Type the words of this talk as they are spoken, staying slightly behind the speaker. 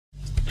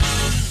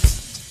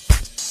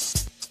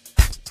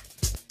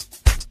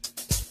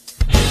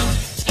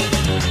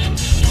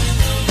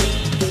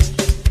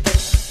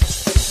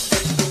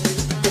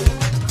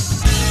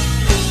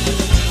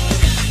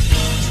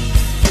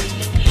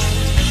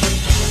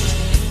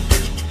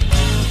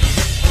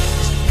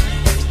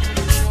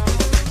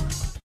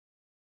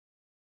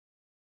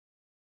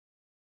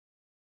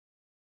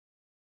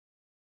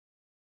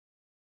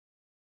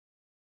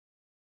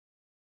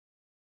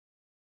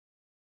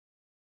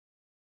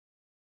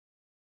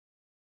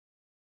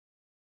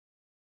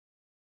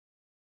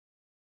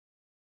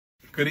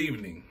Good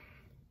evening,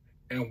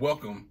 and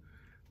welcome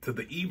to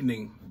the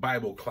evening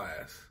Bible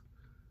class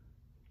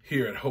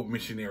here at Hope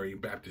Missionary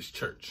Baptist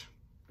Church.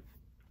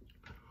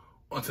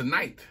 On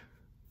tonight,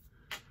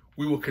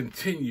 we will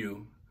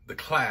continue the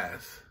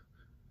class,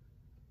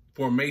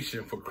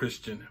 Formation for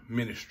Christian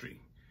Ministry.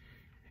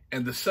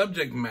 And the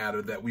subject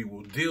matter that we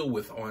will deal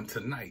with on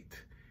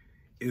tonight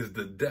is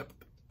the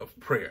depth of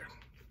prayer.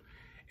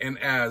 And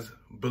as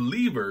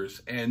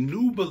believers and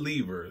new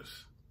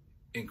believers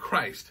in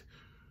Christ,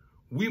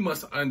 we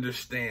must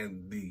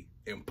understand the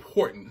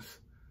importance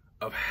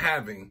of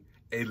having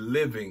a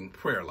living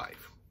prayer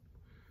life.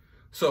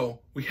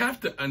 So we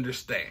have to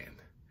understand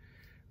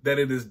that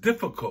it is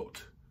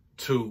difficult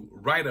to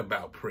write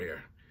about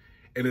prayer.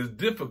 It is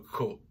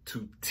difficult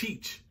to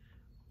teach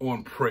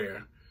on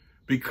prayer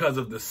because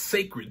of the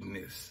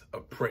sacredness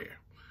of prayer.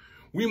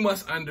 We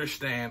must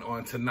understand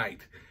on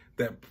tonight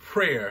that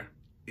prayer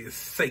is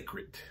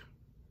sacred.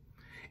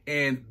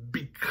 And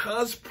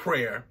because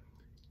prayer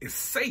is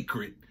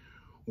sacred,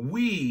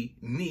 we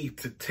need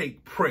to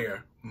take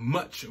prayer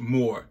much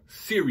more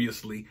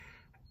seriously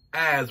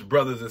as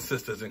brothers and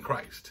sisters in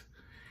Christ.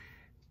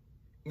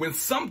 When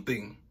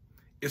something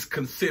is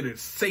considered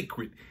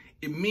sacred,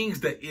 it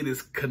means that it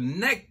is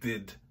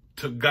connected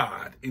to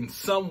God in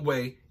some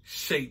way,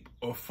 shape,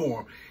 or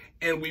form.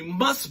 And we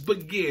must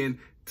begin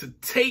to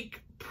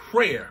take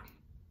prayer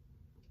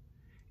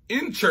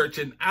in church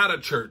and out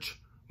of church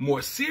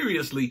more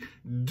seriously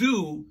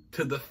due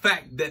to the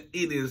fact that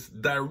it is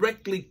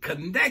directly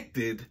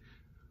connected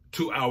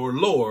to our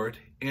Lord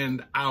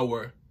and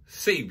our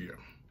Savior.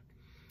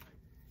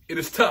 It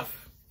is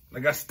tough,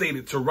 like I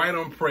stated, to write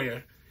on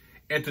prayer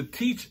and to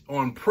teach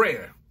on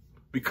prayer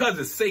because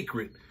it's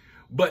sacred,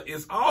 but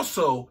it's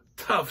also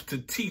tough to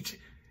teach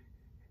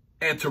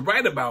and to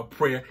write about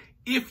prayer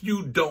if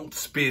you don't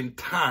spend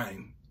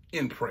time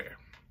in prayer.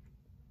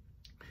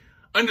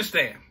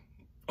 Understand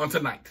on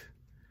tonight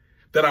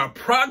that our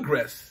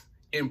progress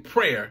in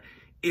prayer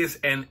is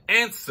an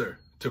answer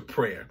to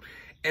prayer,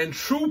 and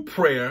true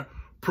prayer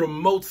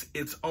promotes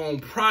its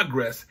own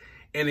progress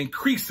and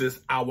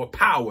increases our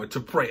power to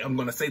pray. I'm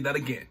going to say that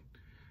again.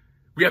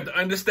 We have to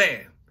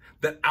understand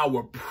that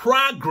our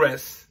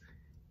progress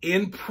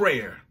in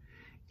prayer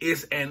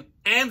is an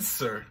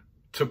answer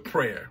to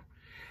prayer,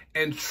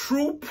 and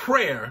true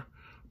prayer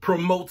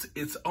promotes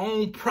its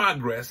own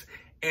progress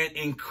and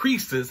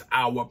increases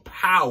our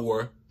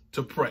power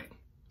to pray.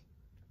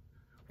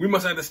 We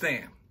must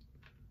understand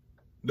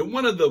that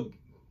one of the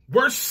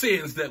worst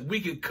sins that we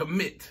can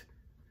commit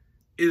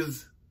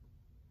is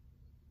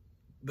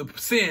the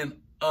sin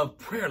of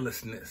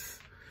prayerlessness.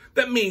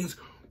 That means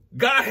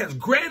God has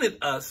granted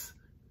us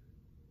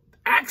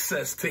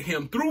access to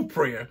him through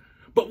prayer,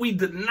 but we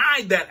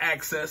denied that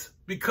access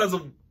because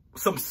of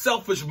some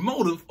selfish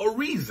motive or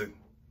reason.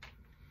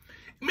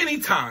 Many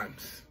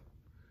times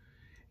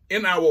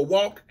in our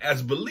walk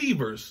as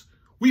believers,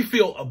 we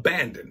feel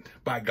abandoned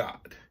by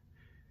God.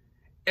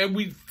 And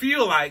we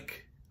feel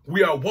like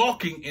we are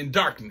walking in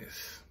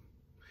darkness.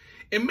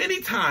 And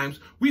many times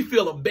we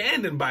feel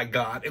abandoned by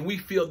God, and we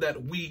feel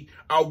that we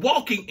are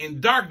walking in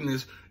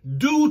darkness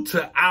due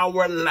to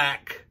our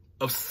lack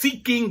of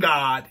seeking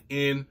God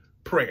in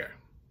prayer.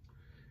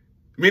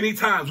 Many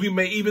times we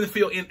may even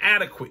feel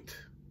inadequate.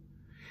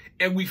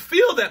 And we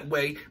feel that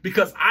way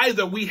because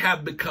either we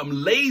have become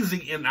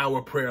lazy in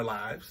our prayer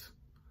lives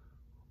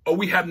or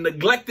we have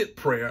neglected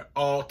prayer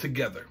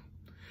altogether.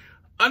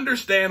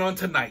 Understand on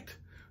tonight,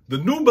 the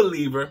new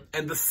believer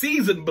and the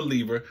seasoned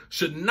believer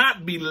should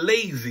not be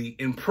lazy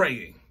in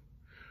praying,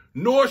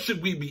 nor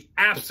should we be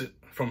absent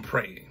from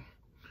praying.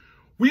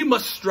 We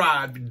must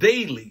strive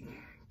daily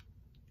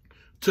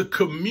to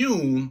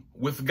commune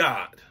with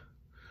God,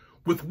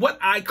 with what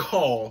I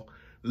call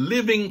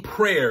living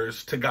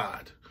prayers to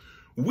God.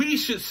 We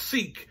should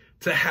seek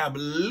to have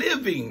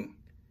living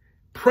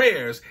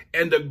prayers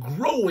and a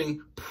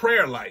growing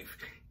prayer life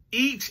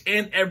each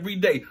and every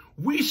day.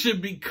 We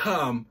should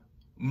become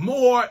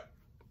more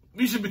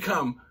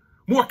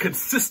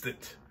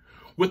consistent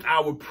with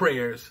our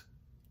prayers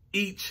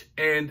each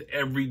and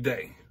every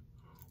day.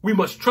 We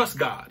must trust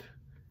God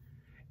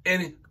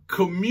and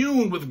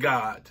commune with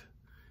God.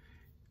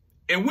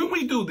 And when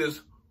we do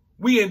this,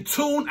 we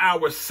attune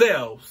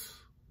ourselves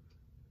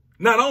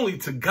not only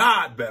to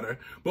God better,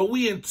 but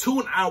we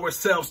attune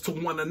ourselves to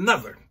one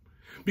another.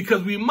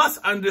 Because we must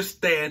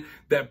understand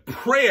that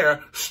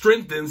prayer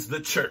strengthens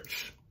the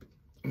church.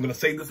 I'm going to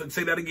say this and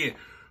say that again.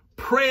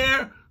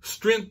 Prayer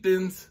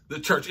strengthens the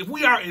church. If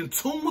we are in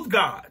tune with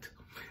God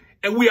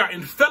and we are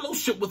in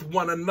fellowship with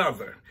one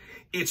another,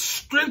 it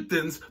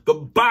strengthens the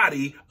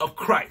body of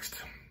Christ.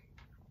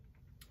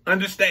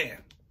 Understand,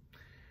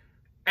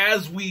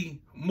 as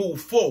we move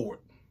forward,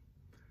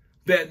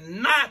 that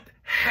not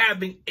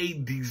having a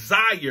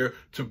desire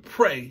to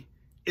pray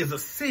is a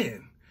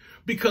sin,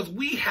 because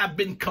we have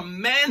been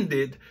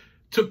commanded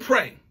to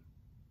pray.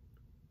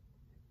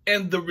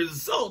 And the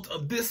result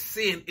of this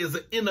sin is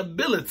an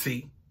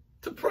inability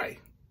to pray.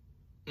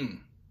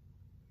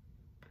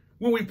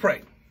 When we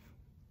pray,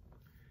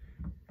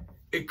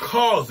 it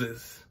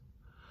causes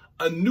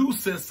a new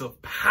sense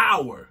of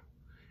power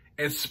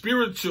and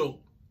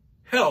spiritual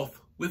health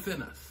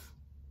within us.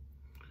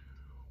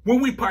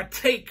 When we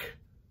partake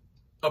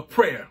of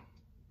prayer,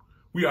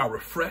 we are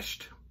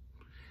refreshed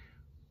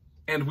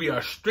and we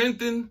are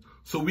strengthened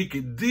so we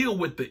can deal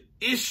with the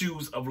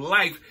issues of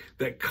life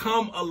that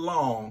come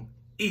along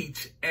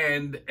each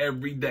and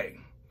every day.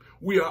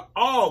 We are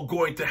all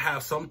going to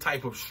have some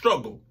type of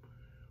struggle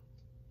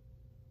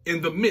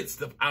in the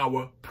midst of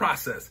our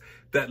process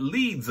that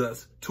leads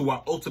us to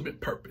our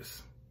ultimate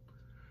purpose.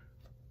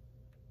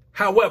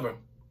 However,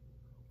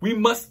 we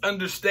must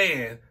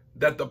understand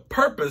that the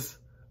purpose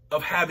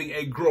of having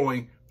a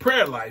growing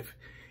prayer life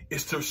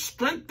is to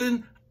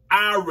strengthen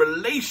our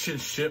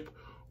relationship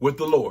with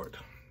the Lord.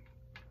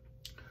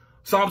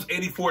 Psalms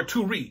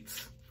 84:2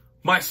 reads,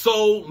 "My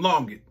soul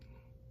longed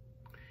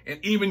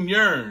and even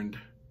yearned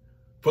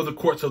for the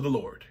courts of the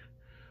Lord.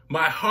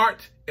 My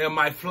heart and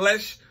my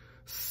flesh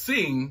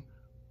sing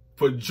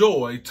for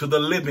joy to the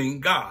living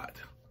God."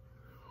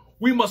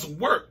 We must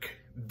work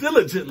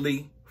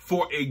diligently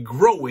for a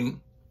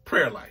growing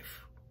prayer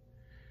life.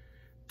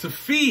 To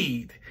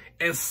feed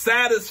and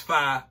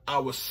satisfy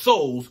our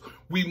souls,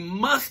 we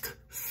must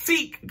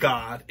seek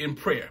God in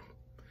prayer.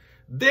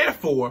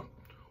 Therefore,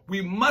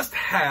 we must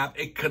have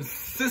a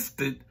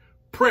consistent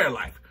prayer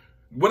life.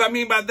 What I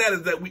mean by that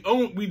is that we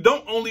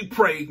don't only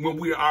pray when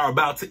we are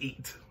about to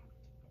eat.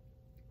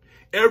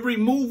 Every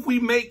move we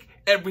make,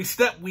 every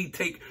step we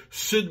take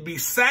should be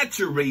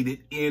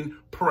saturated in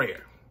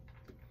prayer.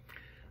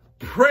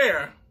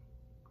 Prayer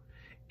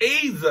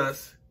aids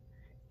us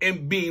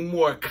in being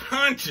more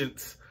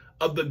conscious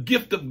of the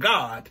gift of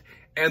God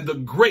and the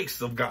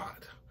grace of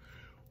God.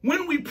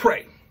 When we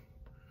pray,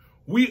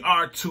 we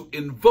are to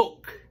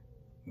invoke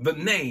the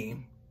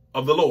name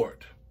of the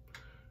Lord.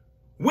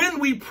 When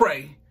we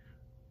pray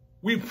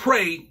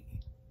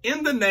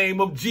in the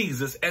name of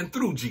Jesus and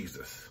through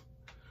Jesus.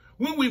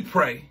 When we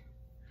pray,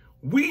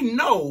 we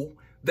know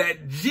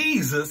that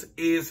Jesus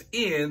is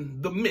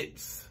in the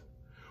midst.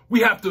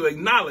 We have to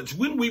acknowledge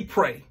when we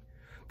pray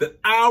that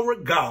our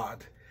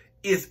God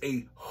is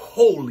a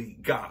holy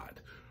God.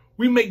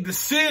 We make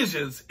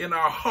decisions in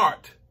our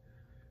heart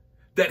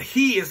that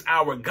he is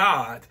our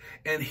God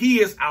and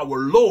he is our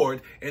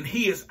Lord and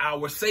he is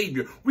our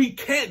Savior. We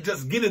can't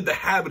just get in the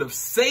habit of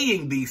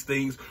saying these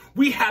things.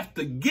 We have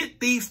to get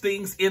these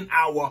things in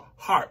our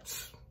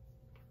hearts.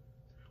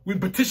 We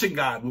petition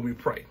God when we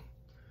pray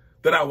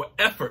that our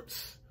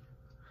efforts,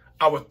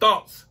 our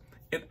thoughts,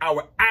 and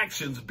our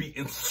actions be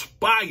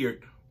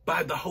inspired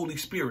by the Holy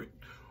Spirit.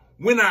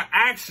 When our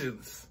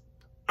actions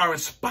are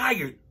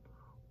inspired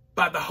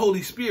by the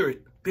Holy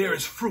Spirit, there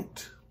is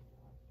fruit.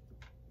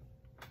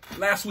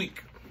 Last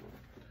week,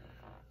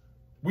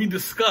 we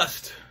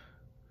discussed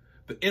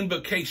the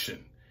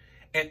invocation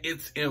and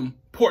its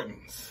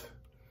importance.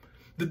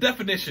 The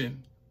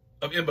definition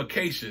of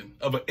invocation,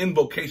 of an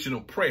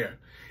invocational prayer,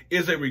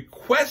 is a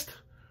request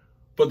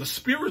for the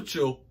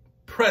spiritual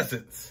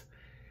presence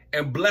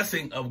and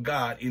blessing of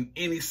God in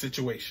any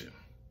situation.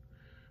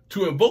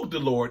 To invoke the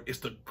Lord is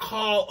to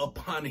call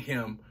upon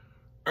him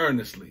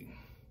earnestly.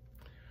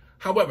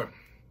 However,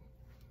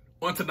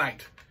 on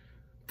tonight,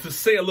 to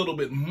say a little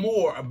bit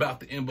more about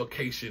the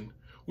invocation,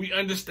 we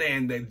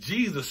understand that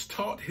Jesus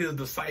taught his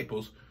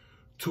disciples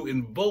to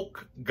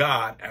invoke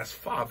God as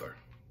Father.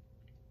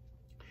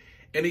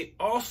 And he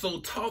also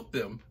taught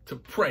them to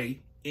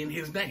pray in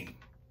his name.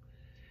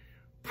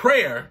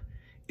 Prayer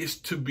is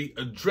to be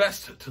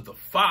addressed to the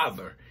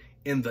Father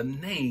in the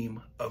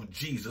name of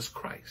Jesus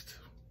Christ.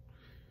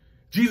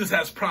 Jesus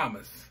has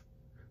promised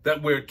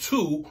that where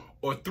 2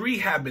 or 3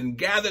 have been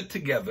gathered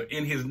together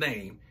in his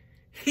name,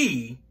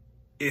 he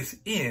is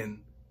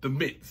in the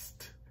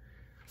midst.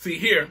 See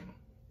here,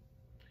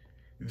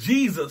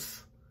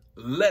 Jesus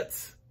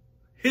lets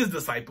his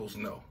disciples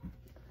know,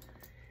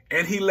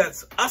 and he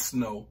lets us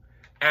know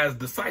as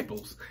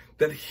disciples,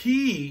 that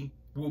he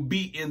will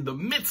be in the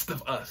midst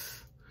of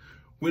us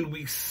when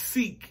we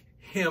seek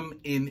him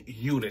in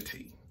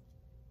unity.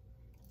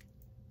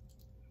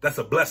 That's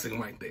a blessing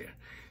right there,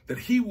 that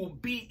he will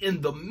be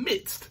in the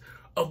midst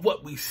of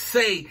what we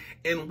say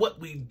and what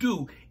we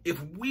do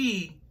if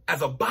we,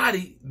 as a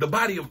body, the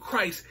body of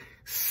Christ,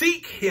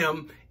 seek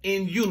him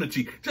in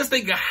unity. Just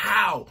think of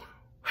how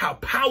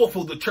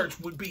powerful the church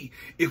would be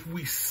if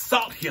we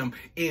sought him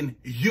in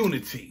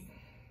unity.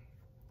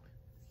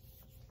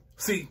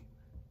 See,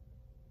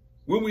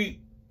 when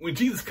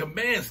Jesus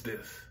commands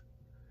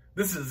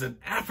this is an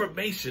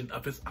affirmation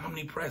of his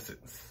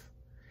omnipresence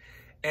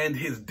and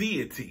his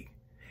deity.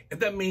 And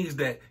that means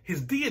that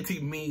his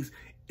deity means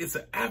it's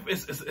an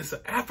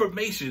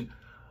affirmation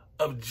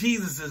of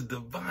Jesus'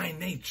 divine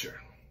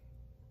nature,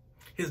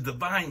 his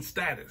divine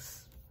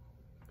status.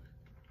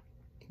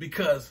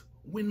 Because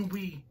when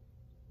we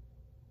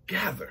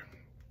gather,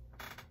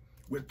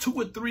 where 2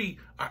 or 3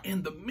 are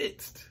in the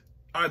midst,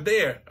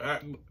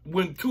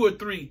 when 2 or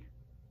 3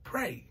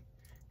 pray,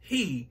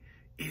 he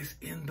is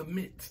in the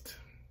midst.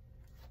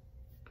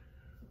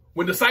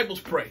 When disciples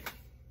pray,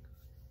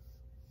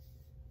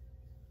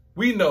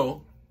 we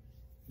know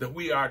that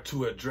we are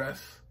to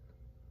address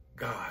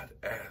God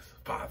as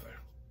Father.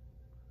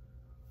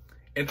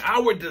 And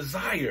our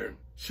desire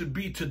should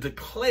be to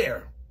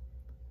declare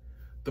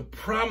the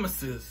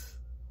promises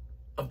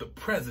of the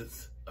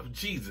presence of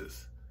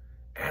Jesus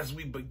as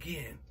we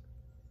begin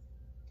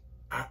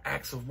our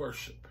acts of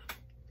worship.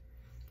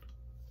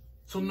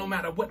 So no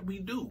matter what we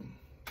do,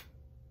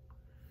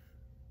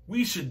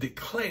 we should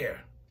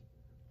declare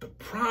the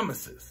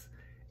promises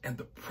and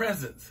the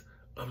presence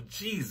of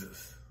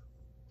Jesus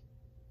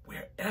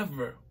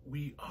wherever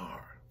we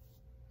are.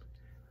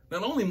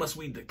 Not only must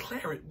we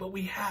declare it, but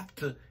we have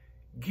to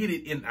get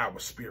it in our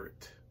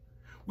spirit.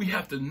 We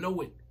have to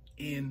know it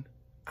in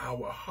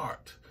our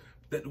heart.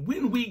 That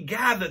when we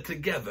gather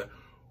together,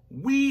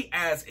 we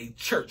as a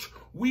church,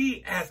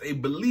 we as a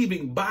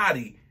believing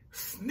body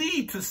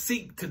need to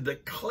seek to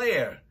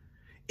declare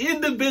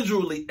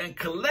individually and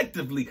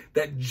collectively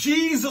that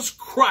Jesus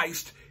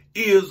Christ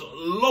is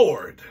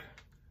Lord.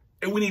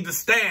 And we need to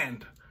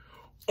stand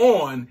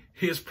on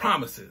his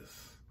promises.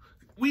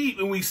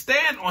 When we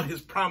stand on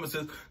his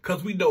promises,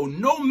 because we know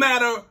no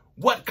matter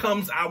what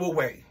comes our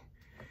way,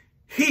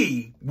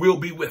 he will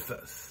be with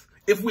us.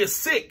 If we're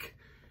sick,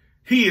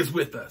 he is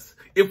with us.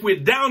 If we're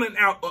down and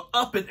out or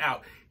up and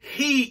out,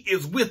 he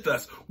is with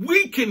us.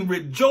 We can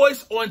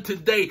rejoice on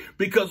today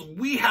because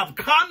we have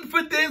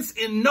confidence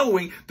in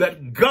knowing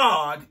that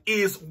God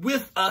is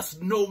with us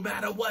no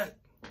matter what.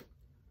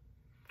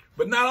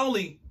 But not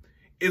only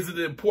is it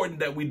important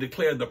that we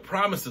declare the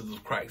promises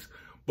of Christ,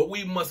 but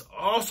we must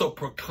also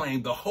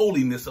proclaim the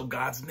holiness of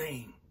God's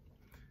name.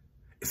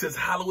 It says,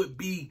 hallowed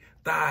be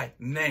thy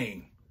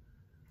name.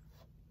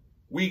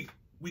 We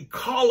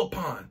call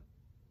upon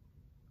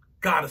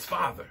God as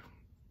Father,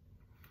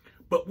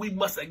 but we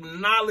must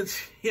acknowledge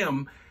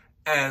him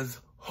as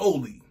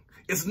holy.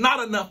 It's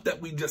not enough that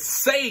we just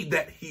say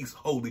that he's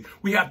holy.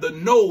 We have to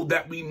know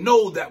that we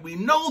know that we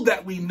know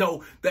that we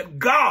know that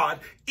God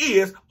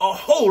is a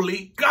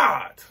holy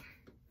God.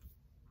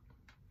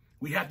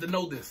 We have to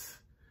know this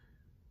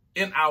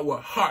in our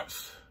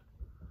hearts.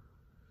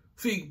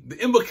 See, the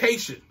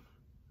invocation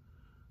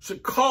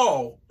should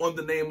call on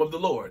the name of the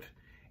Lord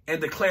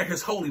and declare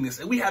his holiness.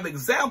 And we have an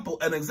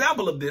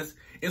example of this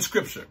in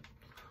Scripture.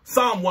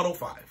 Psalm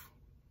 105.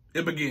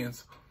 It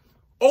begins,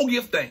 "Oh,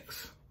 give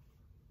thanks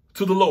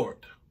to the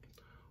Lord.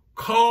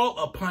 Call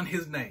upon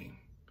his name.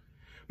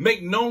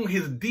 Make known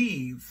his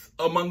deeds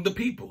among the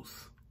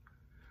peoples.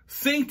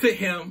 Sing to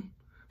him,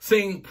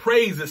 sing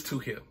praises to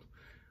him.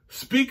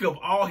 Speak of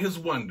all his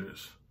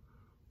wonders.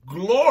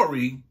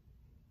 Glory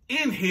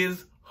in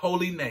his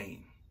holy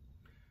name.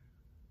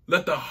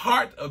 Let the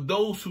heart of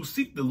those who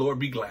seek the Lord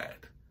be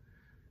glad.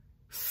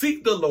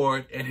 Seek the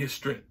Lord and his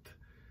strength.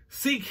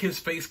 Seek his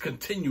face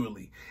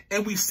continually."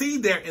 And we see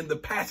there in the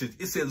passage,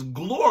 it says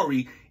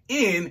glory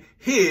in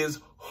his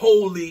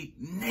holy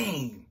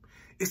name.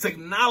 It's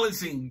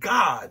acknowledging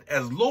God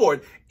as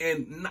Lord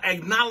and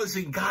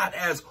acknowledging God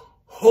as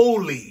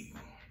holy.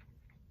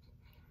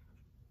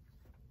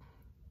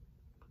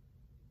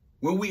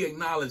 When we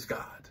acknowledge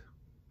God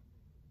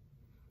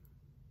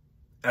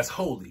as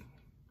holy,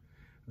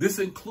 this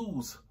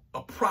includes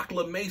a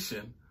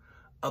proclamation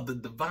of the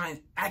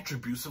divine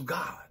attributes of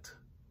God.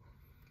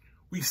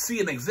 We see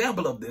an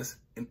example of this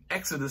in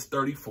Exodus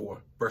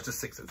 34, verses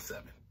 6 and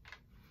 7.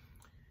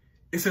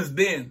 It says,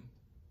 "Then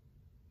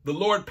the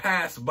Lord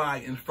passed by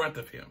in front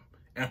of him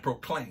and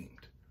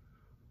proclaimed,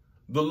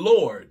 the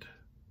Lord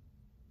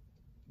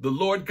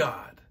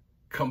God,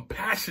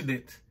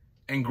 compassionate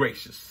and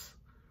gracious,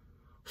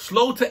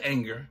 slow to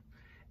anger,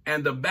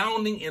 and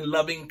abounding in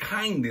loving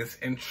kindness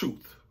and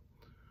truth,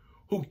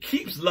 who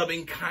keeps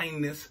loving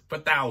kindness for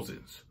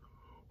thousands,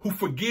 who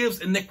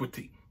forgives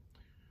iniquity,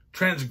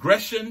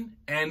 transgression,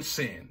 and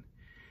sin.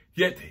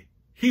 Yet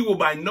he will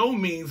by no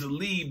means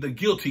leave the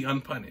guilty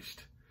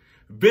unpunished,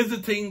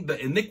 visiting the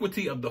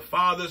iniquity of the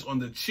fathers on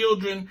the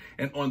children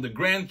and on the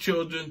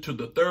grandchildren to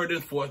the third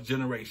and fourth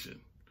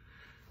generation."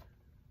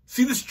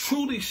 See, this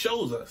truly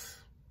shows us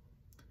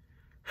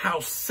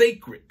how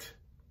sacred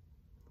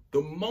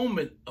the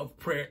moment of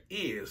prayer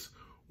is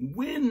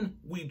when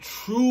we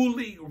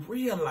truly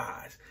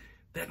realize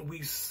that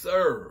we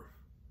serve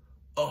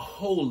a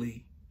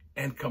holy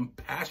and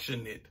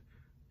compassionate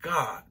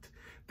God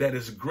that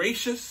is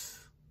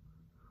gracious,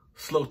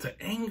 slow to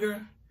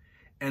anger,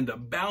 and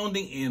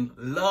abounding in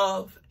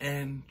love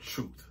and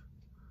truth.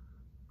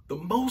 The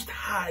Most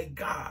High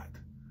God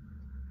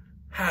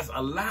has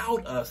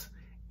allowed us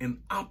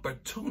an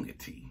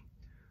opportunity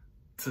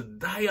to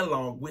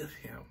dialogue with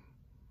him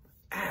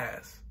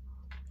as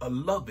a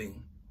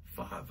loving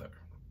Father.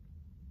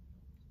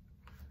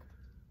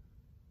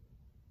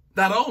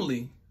 Not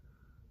only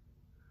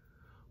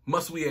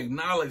must we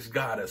acknowledge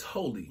God as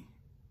holy,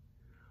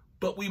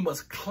 but we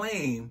must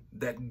claim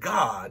that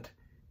God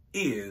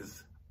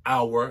is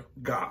our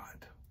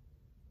God.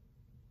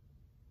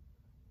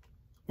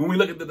 When we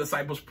look at the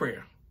disciples'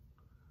 prayer,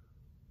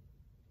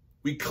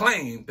 we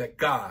claim that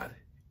God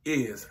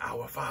is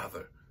our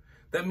Father.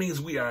 That means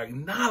we are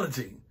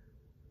acknowledging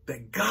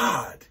that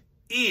God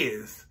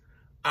is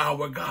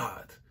our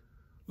God.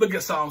 Look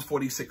at Psalms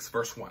 46,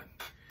 verse 1.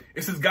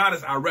 It says God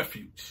is our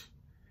refuge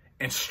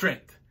and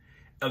strength,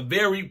 a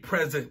very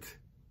present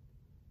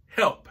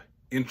help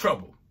in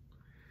trouble.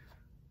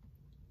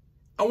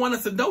 I want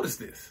us to notice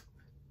this.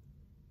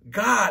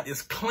 God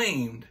is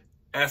claimed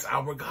as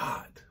our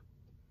God.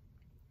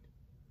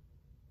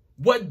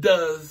 What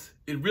does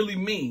it really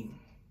mean?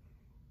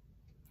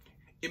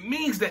 It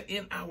means that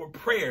in our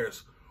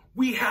prayers,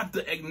 we have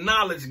to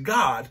acknowledge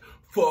God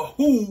for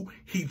who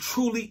he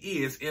truly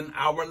is in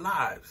our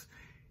lives.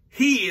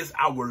 He is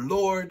our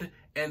Lord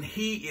and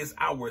he is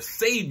our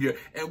Savior,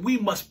 and we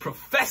must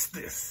profess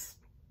this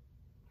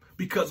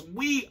because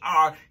we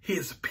are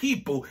his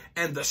people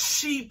and the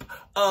sheep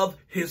of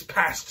his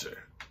pasture.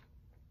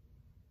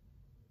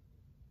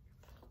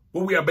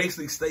 What we are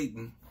basically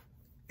stating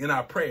in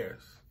our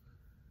prayers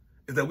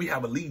is that we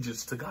have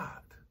allegiance to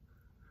God,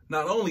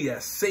 not only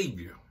as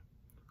Savior,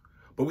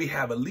 but we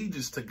have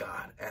allegiance to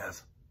God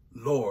as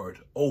Lord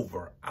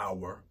over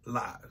our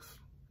lives.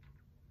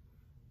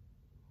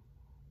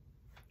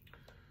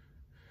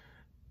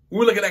 When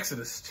we look at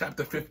Exodus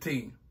chapter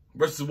 15,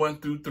 verses 1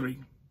 through 3,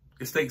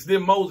 it states,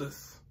 Then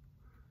Moses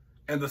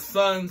and the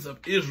sons of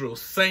Israel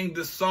sang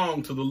this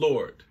song to the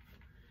Lord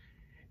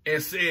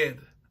and said,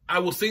 I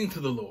will sing to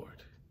the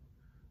Lord,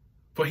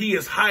 for he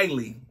is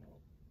highly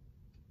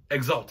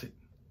exalted.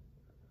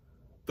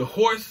 The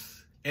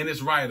horse and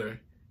its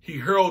rider he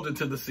hurled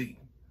into the sea.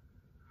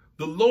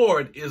 The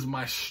Lord is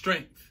my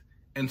strength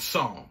and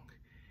song.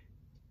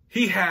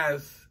 He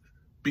has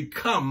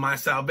become my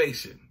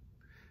salvation.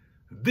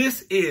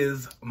 This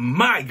is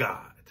my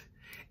God,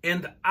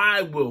 and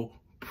I will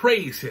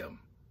praise him,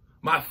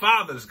 my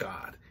father's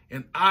God,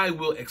 and I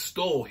will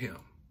extol him.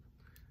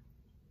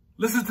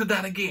 Listen to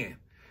that again.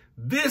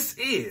 This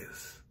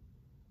is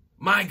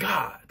my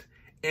God,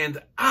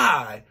 and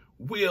I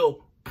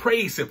will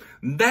praise him.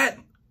 That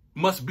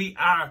must be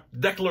our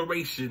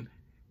declaration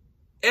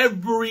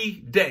every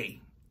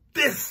day.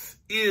 This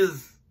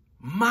is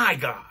my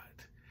God,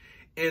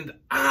 and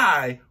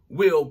I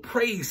will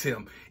praise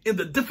him in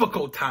the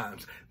difficult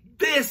times.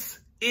 This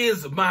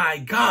is my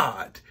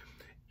God,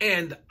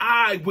 and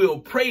I will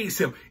praise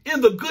him in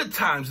the good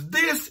times.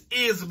 This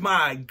is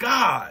my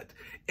God,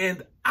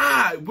 and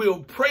I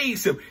will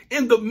praise him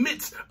in the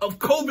midst of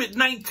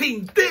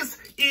COVID-19. This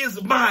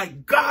is my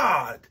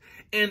God,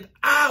 and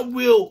I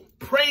will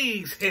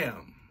praise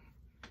him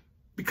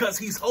because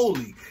he's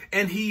holy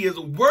and he is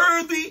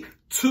worthy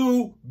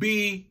to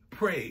be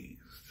praised.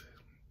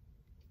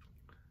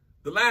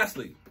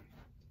 Lastly,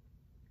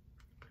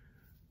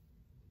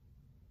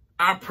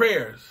 our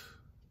prayers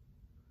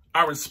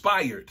are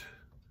inspired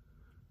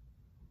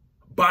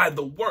by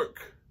the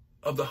work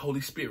of the Holy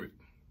Spirit,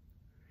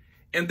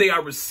 and they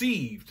are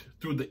received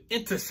through the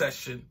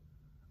intercession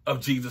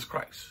of Jesus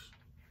Christ.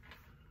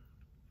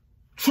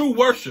 True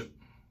worship,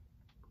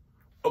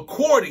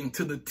 according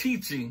to the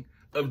teaching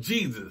of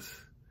Jesus,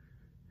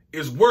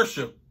 is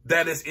worship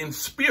that is in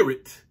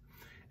spirit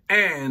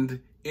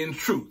and in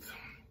truth.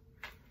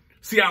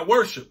 See, our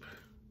worship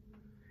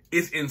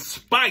is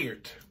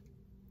inspired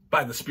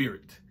by the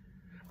Spirit.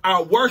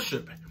 Our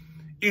worship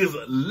is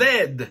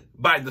led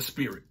by the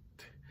Spirit.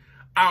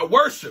 Our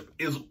worship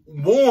is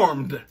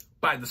warmed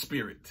by the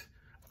Spirit.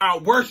 Our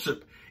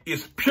worship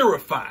is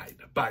purified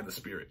by the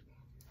Spirit.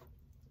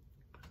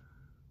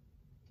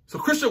 So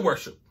Christian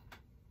worship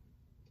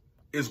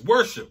is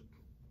worship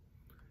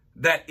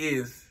that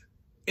is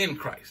in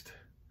Christ.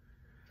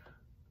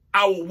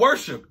 Our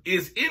worship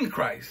is in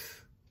Christ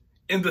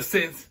in the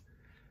sense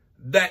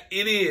that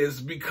it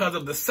is because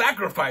of the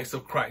sacrifice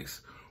of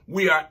Christ,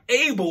 we are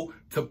able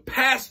to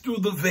pass through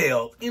the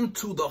veil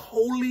into the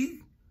Holy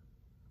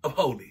of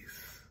Holies.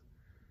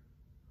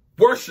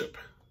 Worship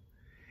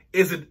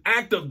is an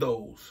act of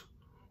those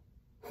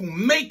who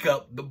make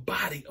up the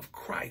body of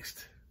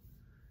Christ.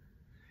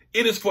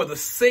 It is for the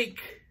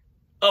sake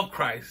of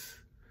Christ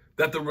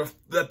that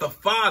the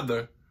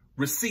Father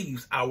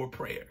receives our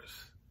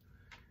prayers.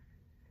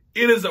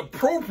 It is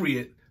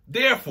appropriate,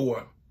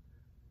 therefore,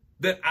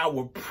 that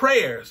our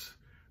prayers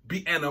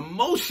be an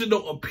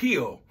emotional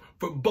appeal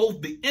for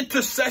both the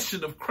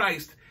intercession of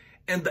Christ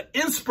and the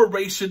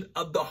inspiration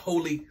of the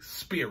Holy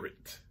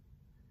Spirit.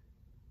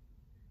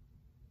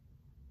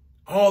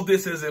 All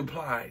this is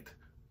implied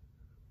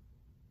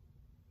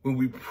when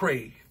we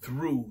pray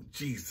through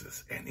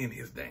Jesus and in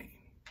his name.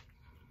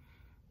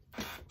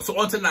 So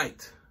on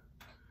tonight,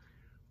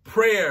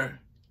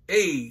 prayer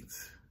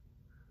aids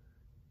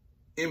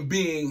in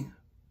being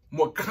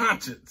more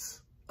conscious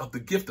of the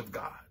gift of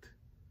God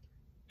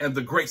and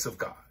the grace of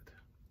God.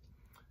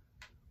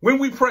 When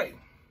we pray,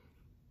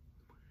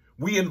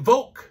 we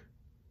invoke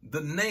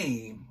the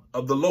name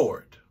of the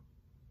Lord.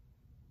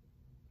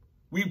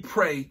 We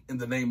pray in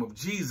the name of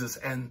Jesus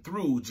and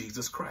through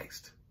Jesus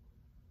Christ.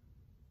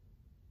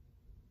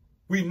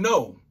 We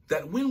know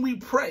that when we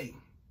pray,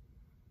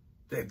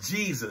 that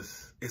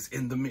Jesus is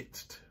in the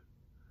midst.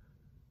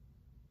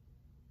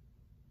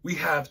 We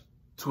have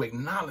to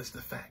acknowledge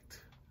the fact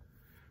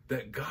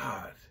that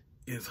God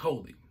is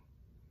holy.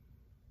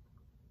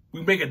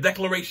 We make a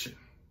declaration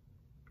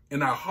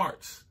in our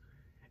hearts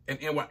and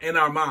in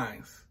our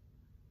minds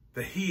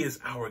that he is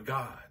our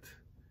God.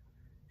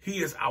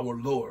 He is our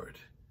Lord,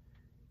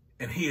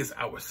 and he is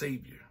our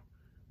Savior,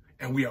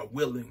 and we are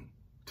willing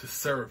to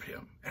serve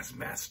him as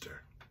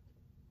master.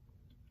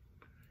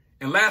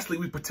 And lastly,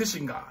 we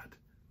petition God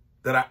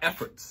that our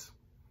efforts,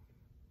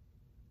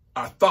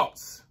 our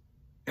thoughts,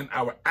 and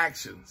our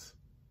actions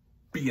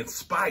be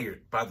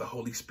inspired by the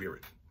Holy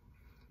Spirit.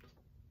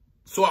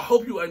 So I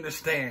hope you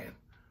understand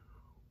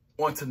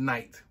on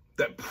tonight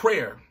that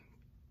prayer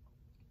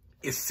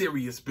is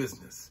serious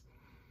business.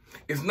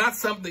 It's not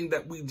something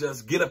that we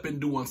just get up and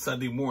do on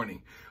Sunday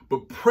morning,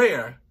 but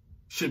prayer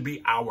should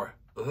be our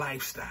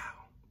lifestyle.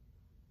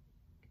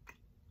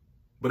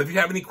 But if you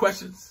have any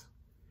questions,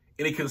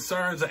 any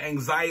concerns or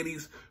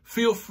anxieties,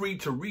 feel free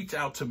to reach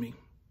out to me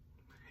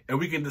and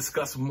we can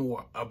discuss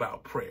more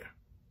about prayer.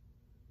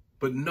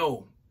 But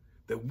know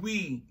that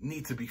we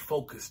need to be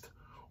focused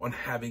on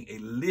having a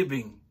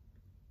living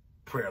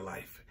prayer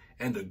life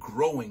and a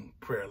growing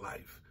prayer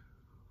life,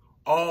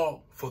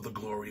 all for the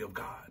glory of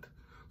God.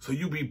 So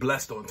you be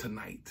blessed on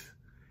tonight.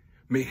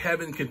 May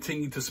heaven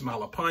continue to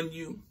smile upon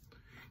you,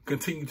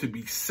 continue to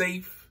be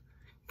safe,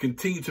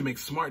 continue to make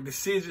smart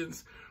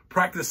decisions,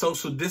 practice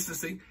social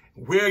distancing,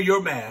 wear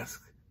your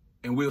mask,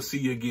 and we'll see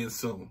you again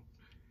soon.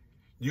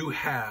 You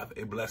have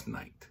a blessed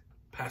night.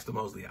 Pastor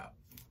Mosley out.